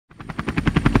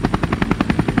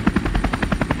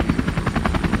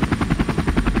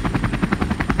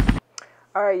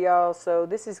All right, y'all. So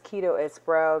this is Keto at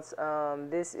Sprouts.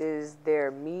 This is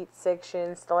their meat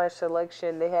section slash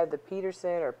selection. They have the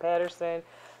Peterson or Patterson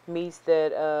meats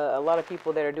that a lot of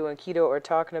people that are doing keto are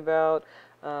talking about.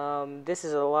 This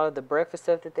is a lot of the breakfast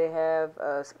stuff that they have.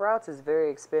 Sprouts is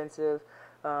very expensive.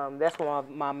 That's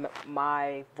why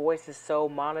my voice is so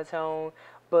monotone.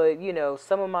 But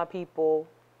some of my people,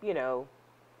 you know,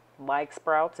 like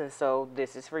Sprouts, and so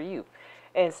this is for you.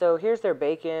 And so here's their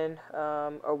bacon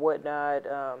or whatnot.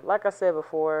 Like I said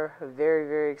before, very,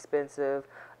 very expensive.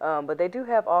 But they do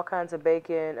have all kinds of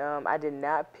bacon. I did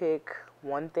not pick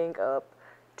one thing up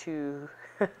to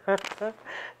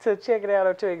to check it out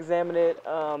or to examine it.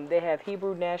 They have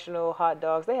Hebrew National hot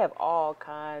dogs. They have all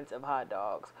kinds of hot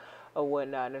dogs or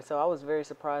whatnot. And so I was very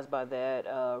surprised by that.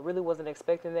 Really wasn't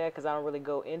expecting that because I don't really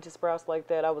go into Sprouts like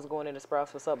that. I was going into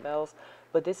Sprouts for something else.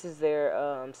 But this is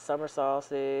their summer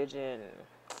sausage, and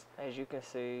as you can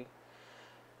see,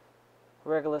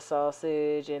 regular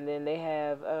sausage. And then they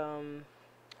have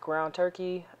ground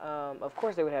turkey. Of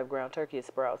course, they would have ground turkey at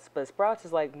Sprouts, but Sprouts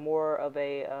is like more of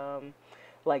a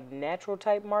like natural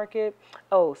type market.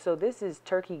 Oh, so this is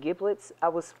turkey giblets. I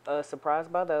was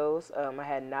surprised by those. I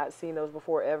had not seen those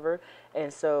before ever,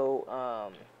 and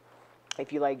so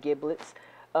if you like giblets.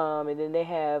 And then they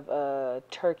have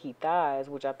turkey thighs,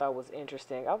 which I thought was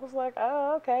interesting. I was like,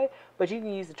 oh, okay. But you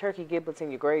can use the turkey giblets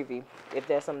in your gravy if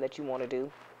that's something that you want to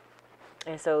do.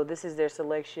 And so this is their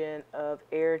selection of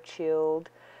air chilled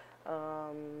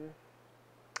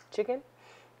chicken.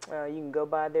 You can go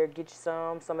by there, get you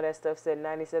some. Some of that stuff's at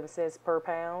 97 cents per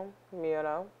pound,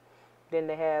 Then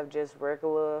they have just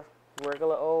regular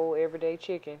old everyday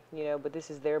chicken, but this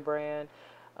is their brand.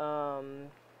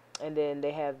 And then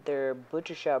they have their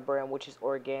butcher shop brand, which is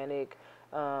organic.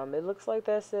 It looks like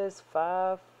that says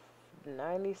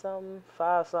 5.90 something,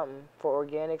 5 something for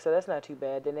organic, so that's not too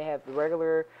bad. Then they have the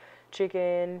regular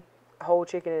chicken, whole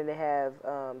chicken, and they have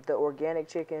the organic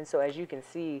chicken. So as you can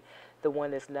see, the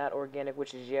one that's not organic,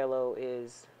 which is yellow,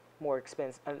 is more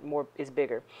expensive, is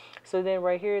bigger. So then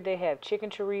right here they have chicken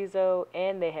chorizo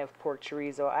and they have pork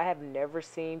chorizo. I have never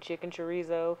seen chicken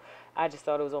chorizo. I just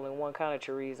thought it was only one kind of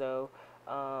chorizo.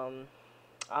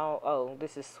 Oh,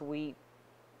 this is sweet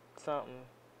something.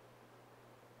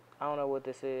 I don't know what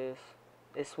this is.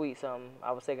 It's sweet something.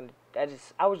 I was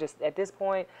just at this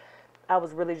point, I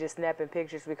was really just snapping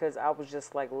pictures because I was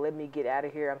just like, let me get out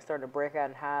of here. I'm starting to break out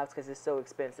in hives because it's so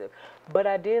expensive. But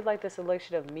I did like the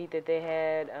selection of meat that they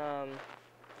had.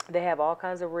 They have all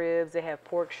kinds of ribs. They have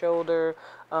pork shoulder.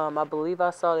 I believe I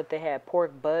saw that they had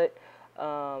pork butt.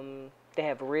 They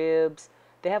have ribs.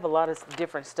 They have a lot of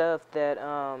different stuff that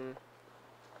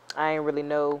I ain't really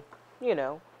know,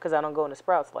 because I don't go into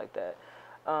Sprouts like that.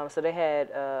 So they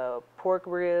had pork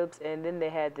ribs, and then they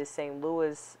had this St.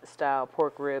 Louis style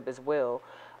pork rib as well.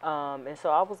 And so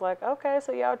I was like, okay,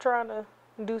 so y'all trying to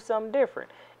do something different.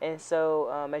 And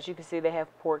so as you can see, they have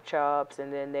pork chops,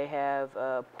 and then they have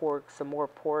some more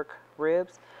pork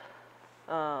ribs,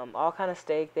 all kind of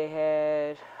steak. They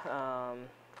had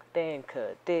thin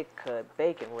cut, thick cut,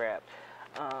 bacon wrapped,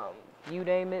 you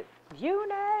name it, you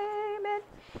name it.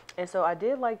 And so I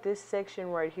did like this section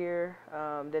right here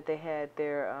that they had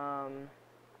their,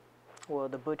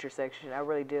 the butcher section. I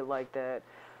really did like that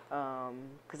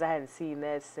because I hadn't seen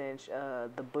that since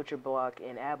the butcher block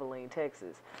in Abilene,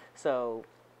 Texas. So,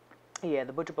 yeah,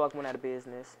 the butcher block went out of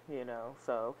business,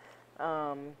 So,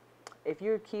 if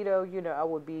you're keto, I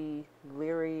would be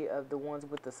leery of the ones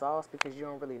with the sauce because you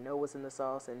don't really know what's in the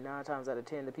sauce. And 9 times out of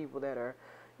 10, the people that are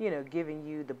giving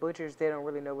you the butchers, they don't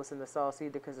really know what's in the sauce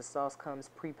either because the sauce comes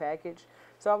pre-packaged.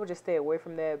 So I would just stay away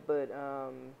from that. But,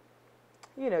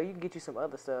 you can get you some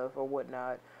other stuff or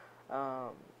whatnot.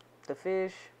 The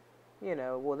fish,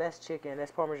 that's chicken.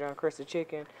 That's Parmesan crusted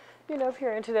chicken. If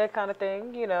you're into that kind of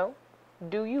thing,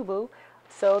 do you, boo.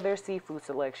 So their seafood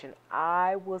selection.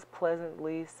 I was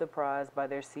pleasantly surprised by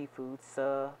their seafood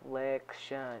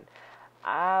selection.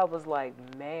 I was like,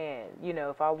 man,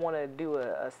 if I want to do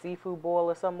a seafood boil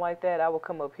or something like that, I would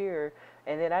come up here.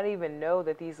 And then I didn't even know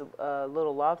that these the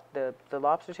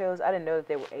lobster tails, I didn't know that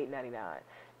they were $8.99.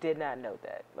 Did not know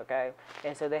that, okay?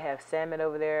 And so they have salmon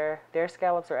over there. Their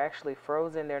scallops are actually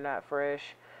frozen. They're not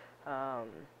fresh.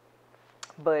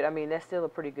 But, I mean, that's still a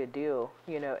pretty good deal.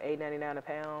 $8.99 a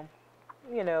pound.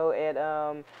 At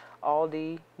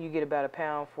Aldi, you get about a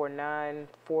pound for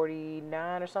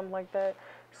 $9.49 or something like that.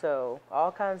 So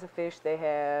all kinds of fish they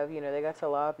have. They got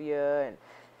tilapia and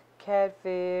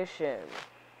catfish and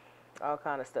all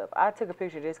kind of stuff. I took a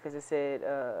picture of this because it said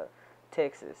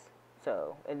Texas.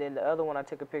 So, and then the other one I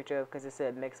took a picture of because it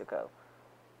said Mexico.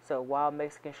 So wild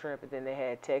Mexican shrimp, and then they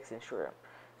had Texan shrimp.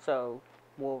 So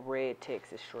well, red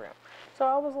Texas shrimp. So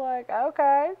I was like,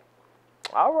 okay,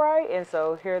 all right. And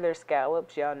so here are their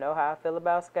scallops. Y'all know how I feel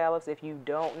about scallops. If you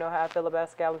don't know how I feel about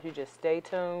scallops, you just stay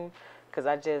tuned, because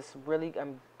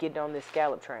I'm getting on this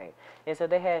scallop train. And so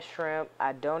they had shrimp.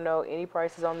 I don't know any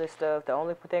prices on this stuff. The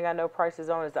only thing I know prices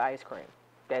on is the ice cream.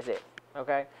 That's it.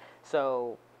 Okay.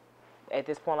 So at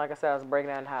this point, like I said, I was breaking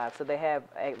down hives. So they have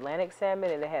Atlantic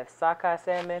salmon and they have sockeye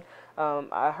salmon.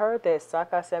 I heard that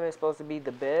sockeye salmon is supposed to be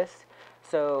the best.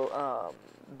 So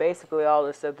basically all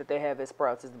the stuff that they have at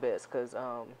Sprouts is the best, because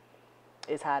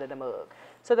it's hot in the mug.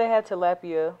 So they have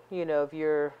tilapia,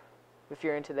 if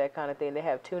you're into that kind of thing. They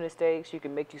have tuna steaks. You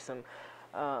can make you some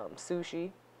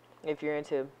sushi if you're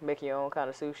into making your own kind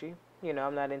of sushi.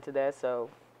 I'm not into that, so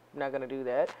I'm not going to do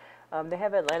that. They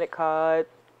have Atlantic cod.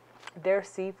 Their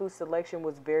seafood selection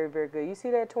was very, very good. You see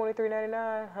that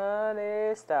 $23.99?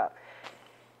 Honey, stop.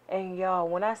 And y'all,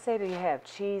 when I say they have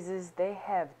cheeses, they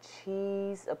have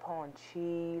cheese upon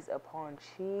cheese upon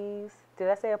cheese. Did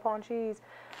I say upon cheese?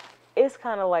 It's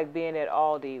kind of like being at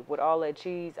Aldi with all that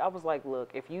cheese. I was like,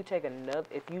 look, if you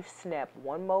snap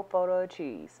one more photo of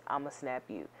cheese, I'ma snap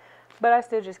you. But I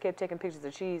still just kept taking pictures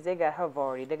of cheese. They got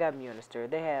Havarti, they got Munster,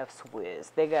 they have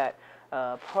Swiss, they got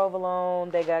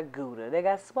provolone, they got Gouda, they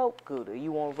got smoked Gouda.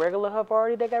 You want regular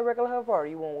Havarti, they got regular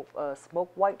Havarti. You want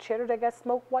smoked white cheddar, they got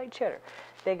smoked white cheddar.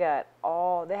 They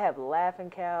have Laughing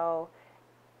Cow,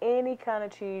 any kind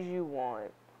of cheese you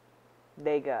want.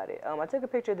 They got it. I took a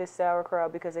picture of this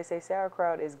sauerkraut because they say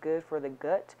sauerkraut is good for the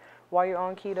gut while you're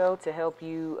on keto, to help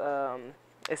you.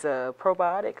 It's a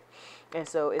probiotic, and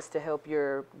so it's to help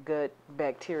your gut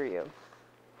bacteria,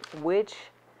 which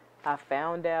I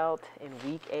found out in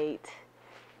week 8.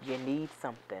 You need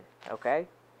something, okay?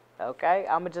 Okay,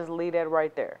 I'm going to just leave that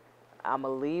right there. I'm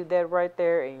going to leave that right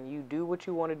there, and you do what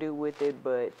you want to do with it,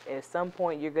 but at some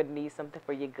point you're going to need something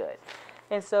for your gut.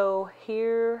 And so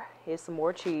here is some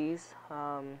more cheese.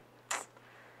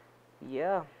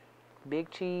 Yeah,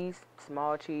 big cheese,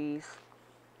 small cheese,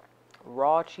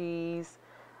 raw cheese.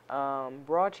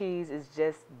 Raw cheese is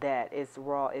just that. It's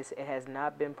raw. It has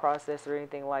not been processed or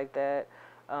anything like that.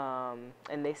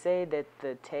 And they say that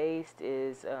the taste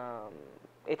is,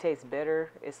 it tastes better.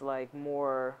 It's like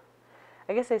more,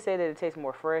 I guess they say that it tastes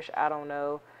more fresh. I don't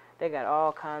know. They got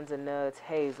all kinds of nuts,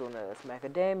 hazelnuts,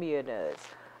 macadamia nuts,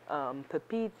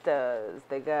 pepitas.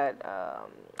 They got,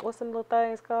 what's some little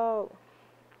things called?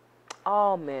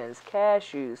 Almonds,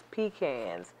 cashews,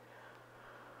 pecans.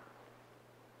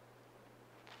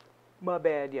 My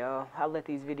bad, y'all. I let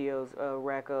these videos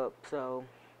rack up, so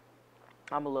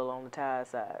I'm a little on the tired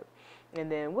side.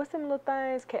 And then what's them little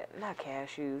things? Not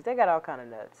cashews. They got all kind of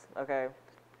nuts, okay?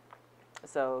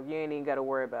 So you ain't even got to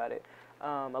worry about it.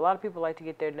 A lot of people like to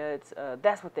get their nuts.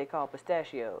 That's what they call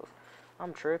pistachios.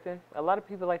 I'm tripping. A lot of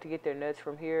people like to get their nuts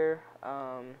from here.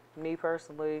 Me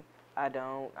personally, I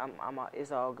don't.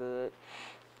 It's all good.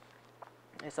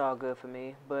 It's all good for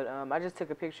me. But I just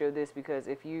took a picture of this because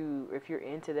if you're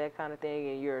into that kind of thing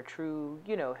and you're a true,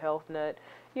 health nut,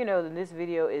 then this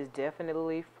video is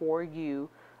definitely for you.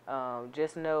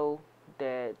 Just know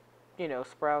that,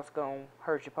 Sprouts gonna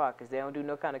hurt your pockets. They don't do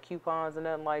no kind of coupons or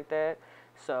nothing like that.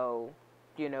 So,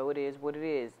 it is what it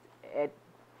is.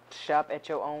 Shop at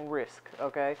your own risk,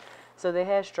 okay? So they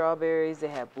have strawberries, they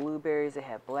have blueberries, they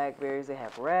have blackberries, they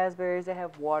have raspberries, they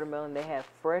have watermelon, they have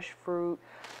fresh fruit,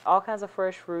 all kinds of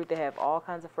fresh fruit. They have all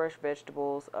kinds of fresh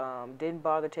vegetables. Didn't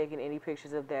bother taking any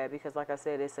pictures of that because, like I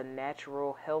said, it's a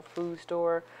natural health food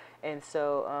store. And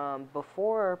so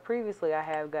previously, I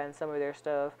have gotten some of their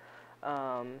stuff,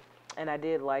 and I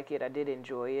did like it. I did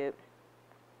enjoy it.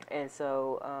 And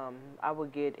so I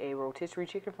would get a rotisserie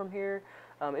chicken from here.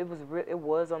 It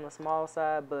was on the small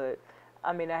side, but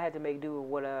I mean, I had to make do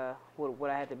with what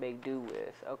I had to make do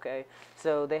with. Okay,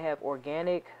 so they have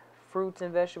organic fruits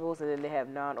and vegetables, and then they have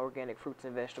non-organic fruits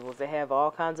and vegetables. They have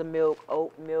all kinds of milk: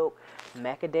 oat milk,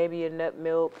 macadamia nut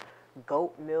milk,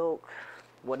 goat milk,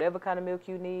 whatever kind of milk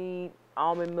you need,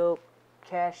 almond milk,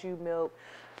 cashew milk,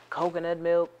 coconut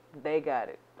milk. They got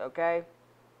it. Okay.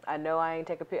 I know I didn't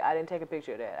take a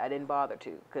picture of that. I didn't bother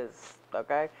to, because,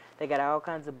 okay, they got all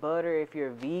kinds of butter. If you're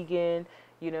vegan,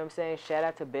 you know what I'm saying, shout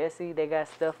out to Bessie. They got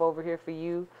stuff over here for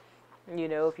you,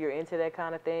 if you're into that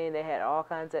kind of thing. They had all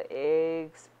kinds of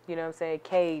eggs, you know what I'm saying,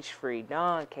 cage-free,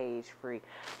 non-cage-free,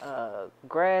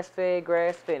 grass-fed,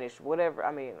 grass-finished, whatever.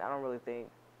 I mean, I don't really think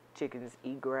chickens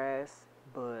eat grass,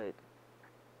 but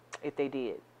if they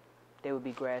did, they would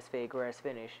be grass-fed,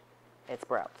 grass-finished at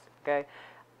Sprouts, okay?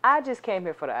 I just came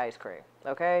here for the ice cream,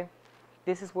 okay?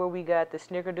 This is where we got the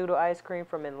snickerdoodle ice cream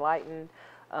from Enlightened.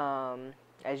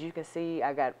 As you can see,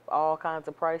 I got all kinds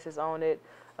of prices on it.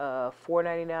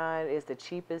 $4.99 is the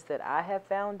cheapest that I have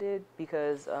found it,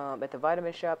 because at the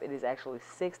vitamin shop it is actually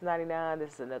 $6.99.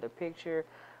 This is another picture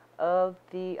of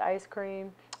the ice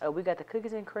cream. We got the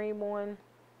cookies and cream one,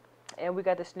 and we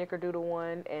got the snickerdoodle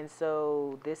one. And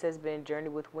so this has been Journey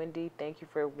with Wendy. Thank you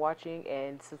for watching,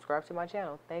 and subscribe to my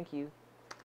channel. Thank you.